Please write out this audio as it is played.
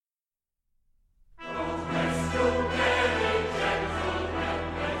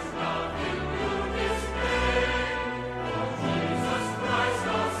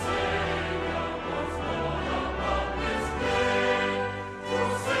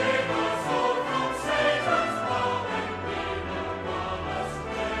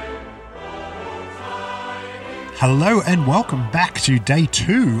Hello and welcome back to day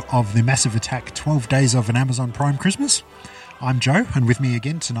 2 of the Massive Attack 12 Days of an Amazon Prime Christmas. I'm Joe, and with me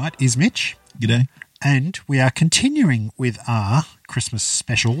again tonight is Mitch. G'day. And we are continuing with our Christmas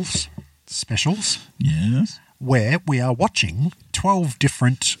specials, Yes. where we are watching 12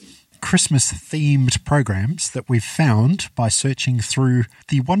 different Christmas-themed programs that we've found by searching through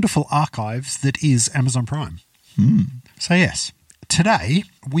the wonderful archives that is Amazon Prime. So yes, today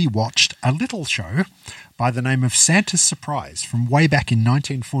we watched a little show by the name of Santa's Surprise from way back in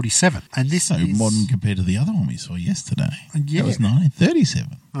 1947. And this So is modern compared to the other one we saw yesterday. Yeah. That was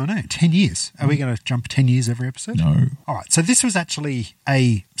 1937. I know, 10 years. Are we going to jump 10 years every episode? No. All right, so this was actually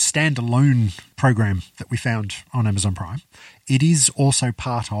a standalone program that we found on Amazon Prime. It is also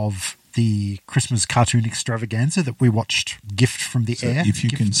part of the Christmas cartoon extravaganza that we watched, Gift from the So Air. if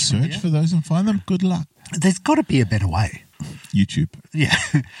you Gift can from the search Air. for those and find them, good luck. There's got to be a better way. YouTube. Yeah,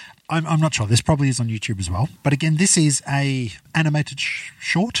 I'm not sure. This probably is on YouTube as well. But again, this is a animated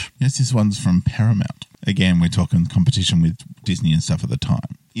short. Yes, this one's from Paramount. Again, we're talking competition with Disney and stuff at the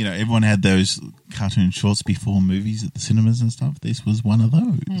time. You know, everyone had those cartoon shorts before movies at the cinemas and stuff. This was one of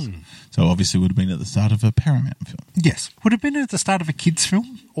those. So obviously it would have been at the start of a Paramount film. Yes. Would it have been at the start of a kids'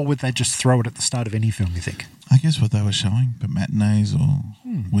 film, or would they just throw it at the start of any film, you think? I guess what they were showing, but matinees or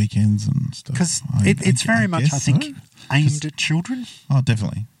weekends and stuff. Because it's very much, I guess think, so. aimed at children. Oh,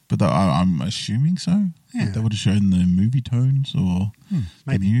 definitely. But I'm assuming so. Yeah. That they would have shown the movie tones or the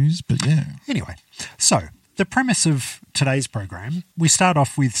maybe. news. But yeah. Anyway, so the premise of today's program, we start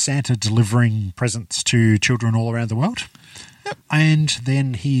off with Santa delivering presents to children all around the world. Yep. And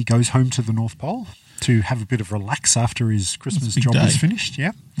then he goes home to the North Pole to have a bit of relax after his Christmas big job day. is finished.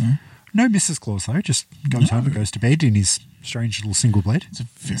 Yeah. No Mrs. Claus, though. Just goes home and goes to bed in his strange little single bed. It's a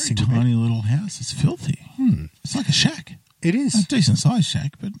very Single tiny little house. It's filthy. It's like a shack. It is. A decent sized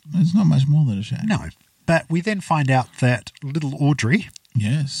shack, but it's not much more than a shack. No. But we then find out that little Audrey,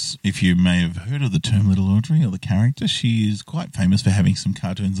 Yes. If you may have heard of the term Little Audrey or the character, she is quite famous for having some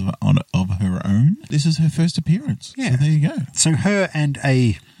cartoons of her own. This is her first appearance. Yeah. So there you go. so her and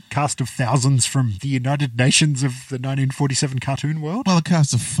a cast of thousands from the United Nations of the 1947 cartoon world. Well, a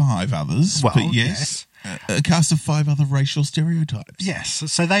cast of 5 others. Well, but yes. A cast of 5 other racial stereotypes. Yes,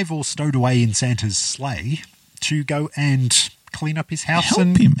 so they've all stowed away in Santa's sleigh to go and clean up his house. Help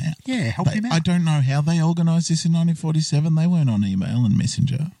and him out. Yeah, help him out. I don't know how they organised this in 1947. They weren't on email and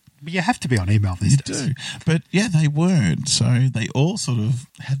messenger. But you have to be on email these You days. do. But yeah, they weren't. So they all sort of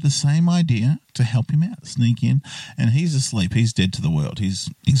had the same idea to help him out, sneak in. And he's asleep. He's dead to the world. He's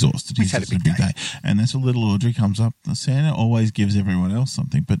exhausted. He's had a big day. And that's a little Audrey comes up. Santa always gives everyone else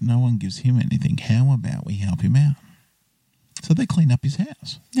something, but no one gives him anything. How about we help him out? So they clean up his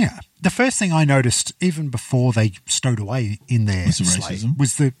house. Yeah. The first thing I noticed, even before they stowed away in their Was the sleigh, racism?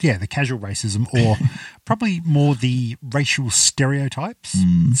 was the casual racism, or probably more the racial stereotypes.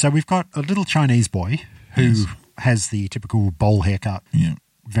 So we've got a little Chinese boy who has the typical bowl haircut, Yeah.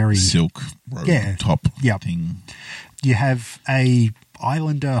 very Silk robe top Yep. thing. You have a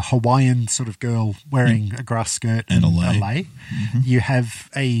Islander Hawaiian sort of girl wearing a grass skirt and And a a lei. lei. You have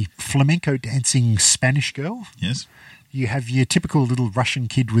a flamenco dancing Spanish girl. Yes. You have your typical little Russian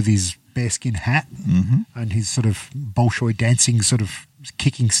kid with his bearskin hat and his sort of Bolshoi dancing sort of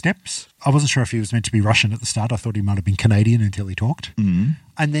kicking steps. I wasn't sure if he was meant to be Russian at the start. I thought he might have been Canadian until he talked. And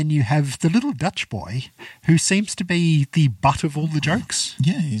then you have the little Dutch boy who seems to be the butt of all the jokes.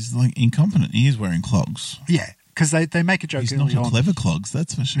 Yeah, he's like incompetent. He is wearing clogs. Yeah, because they make a joke He's early not a on. clever clogs,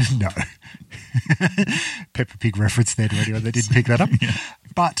 that's for sure. No. Peppa Pig reference there to anyone that didn't pick that up.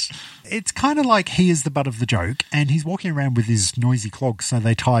 But it's kind of like he is the butt of the joke and he's walking around with his noisy clogs, so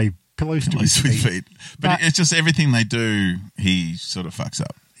they tie pillows to his With feet. feet. But it's just everything they do, he sort of fucks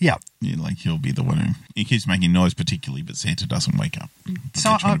up. Yeah. Yeah, like he'll be the one who he keeps making noise particularly, but Santa doesn't wake up. But So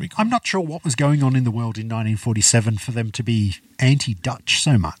they're trying to be cool. I'm not sure what was going on in the world in 1947 for them to be anti-Dutch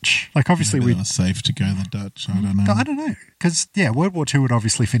so much. Like, obviously, Maybe we... they were safe to go the Dutch. I don't know. I don't know. Because, World War II had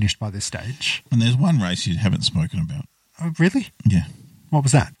obviously finished by this stage. And there's one race you haven't spoken about. Oh, really? Yeah. What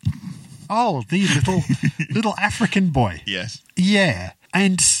was that? Oh, the little African boy. Yes. Yeah.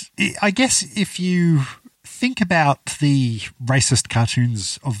 And I guess if you think about the racist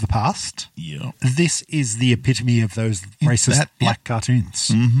cartoons of the past, Yeah. this is the epitome of those racist that, black cartoons.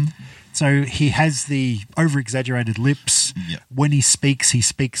 Mm-hmm. So he has the over-exaggerated lips. Yeah. When he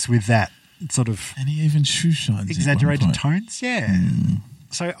speaks with that sort of And he even shoe shines. exaggerated tones. Yeah.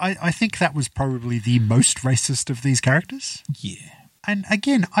 So I think that was probably the most racist of these characters. Yeah. And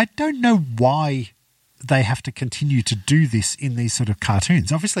again, I don't know why they have to continue to do this in these sort of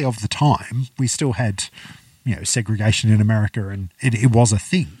cartoons. Obviously, of the time, we still had, segregation in America, and it was a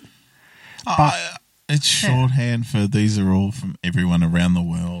thing. But It's shorthand for these are all from everyone around the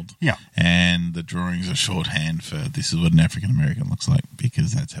world. Yeah. And the drawings are shorthand for this is what an African American looks like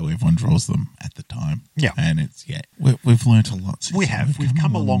because that's how everyone draws them at the time. Yeah. And it's, we've learnt a lot since We have. We've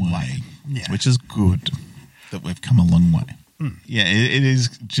come a long way. Yeah. Which is good that we've come a long way. Yeah, it is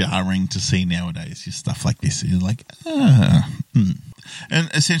jarring to see nowadays just stuff like this. You're like, And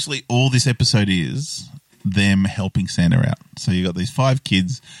essentially all this episode is them helping Santa out. So you got these 5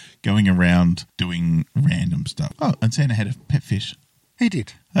 kids going around doing random stuff. Oh, and Santa had a pet fish. He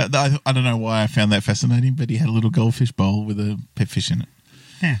did. I don't know why I found that fascinating, but he had a little goldfish bowl with a pet fish in it.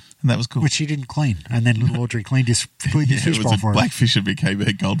 Yeah. And that was cool. Which he didn't clean. And then little Audrey cleaned his fish bowl it was a for him. blackfish and became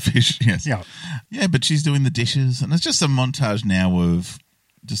a goldfish, yes. Yeah. Yeah, but she's doing the dishes. And it's just a montage now of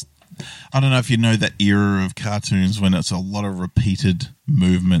just... I don't know if you know that era of cartoons when it's a lot of repeated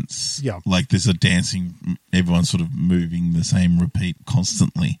movements. Yeah. Like there's a dancing, everyone's sort of moving the same repeat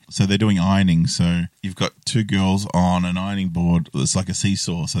constantly. So they're doing ironing. So you've got 2 girls on an ironing board that's like a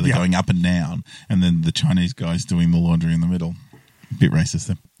seesaw. So they're going up and down. And then the Chinese guy's doing the laundry in the middle. Bit racist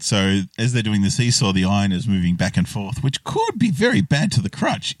then. So as they're doing the seesaw, the iron is moving back and forth, which could be very bad to the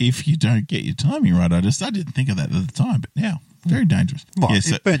crutch if you don't get your timing right. I didn't think of that at the time, but now... Very dangerous. Well,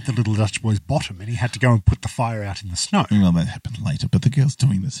 it burnt the little Dutch boy's bottom and he had to go and put the fire out in the snow. Well, that happened later, but the girls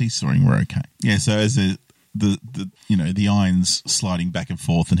doing the seesawing were okay. Yeah, so as the iron's sliding back and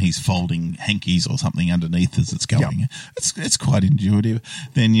forth and he's folding hankies or something underneath as it's going. Yep. It's quite intuitive.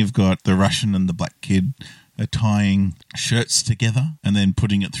 Then you've got the Russian and the black kid tying shirts together and then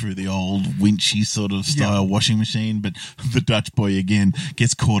putting it through the old winchy sort of style washing machine, but the Dutch boy again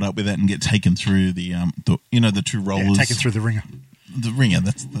gets caught up with that and get taken through the 2 rollers. Yeah, taken through the ringer. The ringer,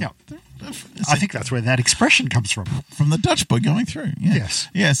 that's I think that's where that expression comes from. From the Dutch boy going through. Yeah. Yes.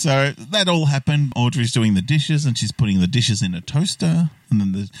 Yeah, so that all happened. Audrey's doing the dishes and she's putting the dishes in a toaster and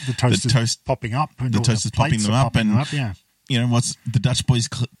then the toast popping up and the toaster's popping them up you know, what's the Dutch boy's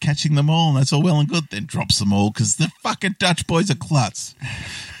catching them all, and that's all well and good, then drops them all because the fucking Dutch boys are klutz.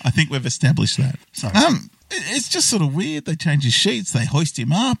 I think we've established that. So, it's just sort of weird. They change his sheets, they hoist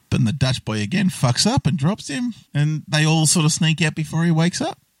him up, and the Dutch boy again fucks up and drops him, and they all sort of sneak out before he wakes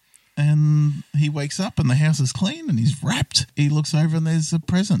up. And he wakes up and the house is clean and he's wrapped. He looks over and there's a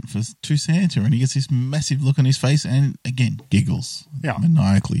present to Santa and he gets this massive look on his face and, again, giggles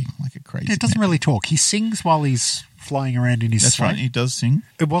maniacally like a crazy It doesn't really talk. He sings while he's flying around in his That's sleigh. right, he does sing.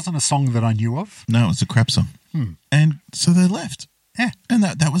 It wasn't a song that I knew of. No, it's a crap song. And so they left. Yeah. And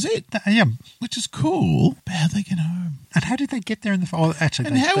that was it. Yeah. Which is cool. But how'd they get home? And how did they get there in the... Oh, actually,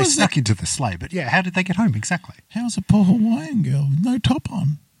 they snuck into the sleigh. But yeah, how did they get home exactly? How was a poor Hawaiian girl with no top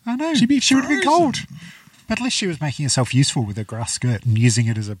on? I know. She would have been cold. But at least she was making herself useful with her grass skirt and using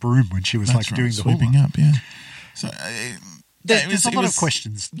it as a broom when she was doing the sweeping up, yeah. So there's a lot of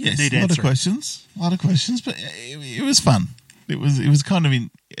questions. Yes, a lot of questions, but it was fun. It was kind of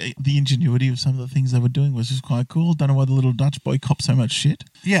the ingenuity of some of the things they were doing was just quite cool. Don't know why the little Dutch boy copped so much shit.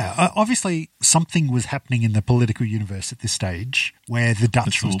 Yeah, obviously something was happening in the political universe at this stage where the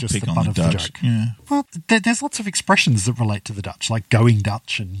Dutch was just the butt of the joke. Yeah. Well, there's lots of expressions that relate to the Dutch, like going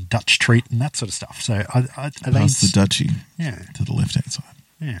Dutch and Dutch treat and that sort of stuff. So pass the Dutchie to the left-hand side.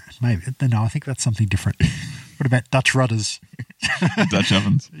 Yeah, maybe. No, I think that's something different. What about Dutch rudders? Dutch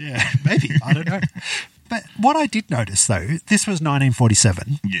ovens. Yeah, maybe. I don't know. But what I did notice, though, this was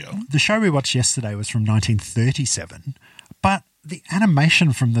 1947. Yeah. The show we watched yesterday was from 1937, but the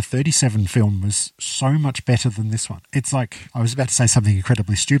animation from the 37 film was so much better than this one. It's like, I was about to say something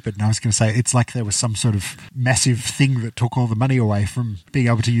incredibly stupid, and I was going to say it's like there was some sort of massive thing that took all the money away from being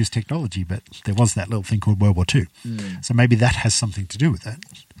able to use technology, but there was that little thing called World War II. So maybe that has something to do with it.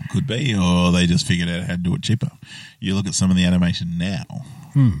 Could be, or they just figured out how to do it cheaper. You look at some of the animation now.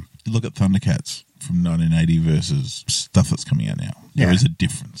 You look at Thundercats from 1980 versus stuff that's coming out now. There is a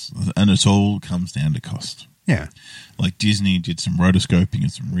difference, and it all comes down to cost. Yeah. Like Disney did some rotoscoping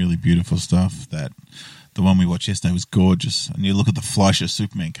and some really beautiful stuff. That the one we watched yesterday was gorgeous. And you look at the Fleischer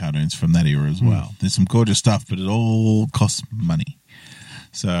Superman cartoons from that era as well. There's some gorgeous stuff, but it all costs money.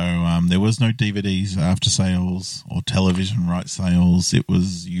 So there was no DVDs after sales or television rights sales. It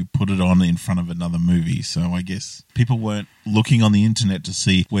was you put it on in front of another movie. So I guess people weren't looking on the internet to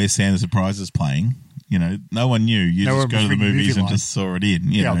see where Santa Surprise is playing. You know, no one knew. You just go to the movies and just saw it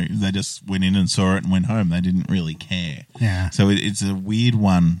in. You know, they just went in and saw it and went home. They didn't really care. Yeah. So it's a weird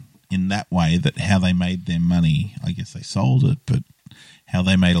one in that way that how they made their money. I guess they sold it, but how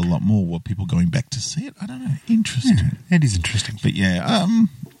they made a lot more were people going back to see it. I don't know. Interesting. Yeah, it is interesting. But yeah,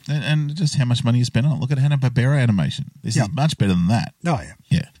 And just how much money you spend on it. Look at Hanna-Barbera animation. This is much better than that. Oh, yeah.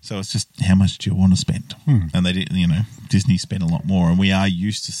 Yeah. So it's just how much do you want to spend? And they did, Disney spent a lot more. And we are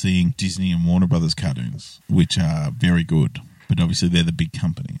used to seeing Disney and Warner Brothers cartoons, which are very good. But obviously they're the big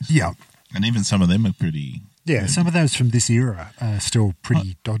companies. Yeah. And even some of them are pretty... Yeah, some of those from this era are still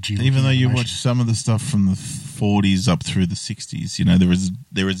pretty dodgy. Even though you animation. watch some of the stuff from the 40s up through the 60s,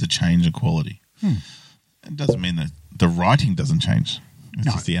 there is a change in quality. It doesn't mean that the writing doesn't change.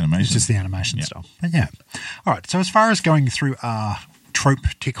 It's just the animation. It's just the animation stuff. But yeah. All right. So as far as going through our trope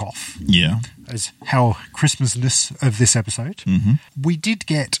tick off, as how Christmasness of this episode, we did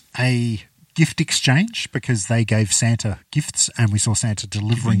get a gift exchange because they gave Santa gifts and we saw Santa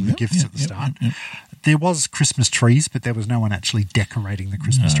delivering the gifts at the start. There was Christmas trees, but there was no one actually decorating the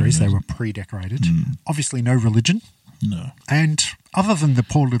Christmas trees. They were pre-decorated. Obviously no religion. No. And other than the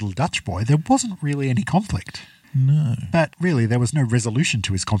poor little Dutch boy, there wasn't really any conflict. No. But really, there was no resolution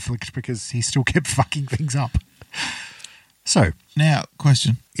to his conflict because he still kept fucking things up. So. Now,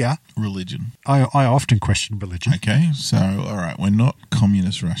 question. Yeah? Religion. I often question religion. Okay, so, all right, we're not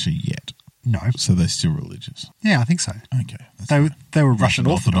communist Russia yet. No. So they're still religious. Yeah, I think so. Okay. They were Russian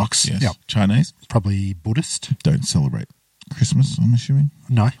Orthodox. Yes. Yep. Chinese? Probably Buddhist. Don't celebrate Christmas, I'm assuming.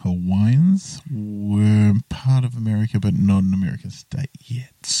 No. Hawaiians were part of America, but not an American state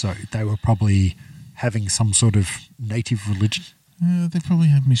yet. So they were probably having some sort of native religion. They probably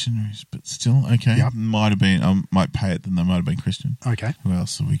have missionaries, but still, okay. Yep. Might have been, I might pay it, then they might have been Christian. Okay. Who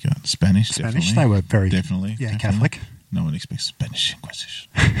else have we got? Spanish, definitely. They were very... Definitely. Yeah, definitely. Catholic. No one expects Spanish Inquisition.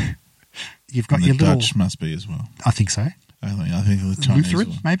 You've got and your the little... Dutch must be as well. I think so. I think the Chinese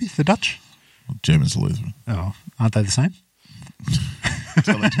Lutheran, maybe? The Dutch? Well, Germans are Lutheran. Oh, aren't they the same?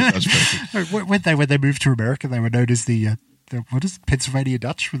 So they took Dutch people. When they moved to America, they were known as the what is it, Pennsylvania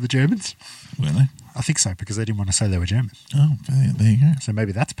Dutch with the Germans? Were they? I think so, because they didn't want to say they were German. Oh, there you go. So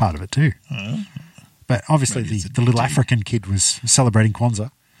maybe that's part of it too. But obviously the little African kid was celebrating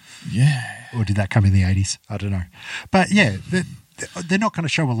Kwanzaa. Yeah. Or did that come in the 80s? I don't know. But yeah, they're not going to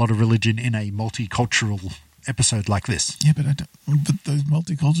show a lot of religion in a multicultural episode like this. Yeah, but those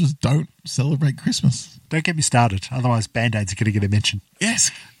multicultures don't celebrate Christmas. Don't get me started. Otherwise, Band-Aids are going to get a mention.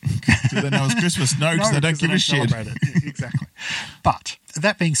 Yes. Do they know it's Christmas? No, because they don't give a shit. Celebrate it. Exactly. But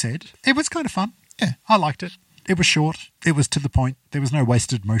that being said, it was kind of fun. Yeah. I liked it. It was short. It was to the point. There was no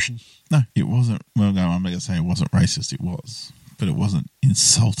wasted motion. No, it wasn't. Well, no, I'm not going to say it wasn't racist. It was. But it wasn't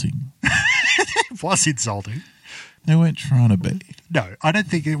insulting. It was insulting. They weren't trying to be. No, I don't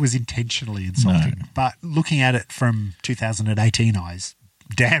think it was intentionally insulting. No. But looking at it from 2018 eyes,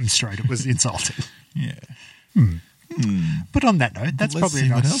 damn straight it was insulting. Yeah. But on that note, that's probably see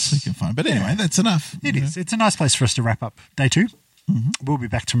nice. what else we can find. But anyway, that's enough. It is. It's a nice place for us to wrap up day 2. We'll be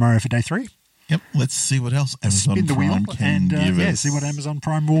back tomorrow for day 3. Yep. Let's see what else Amazon Spin the Prime wheel can give us. See what Amazon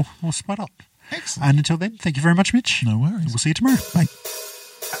Prime will spot up. Excellent. And until then, thank you very much, Mitch. No worries. We'll see you tomorrow. Bye.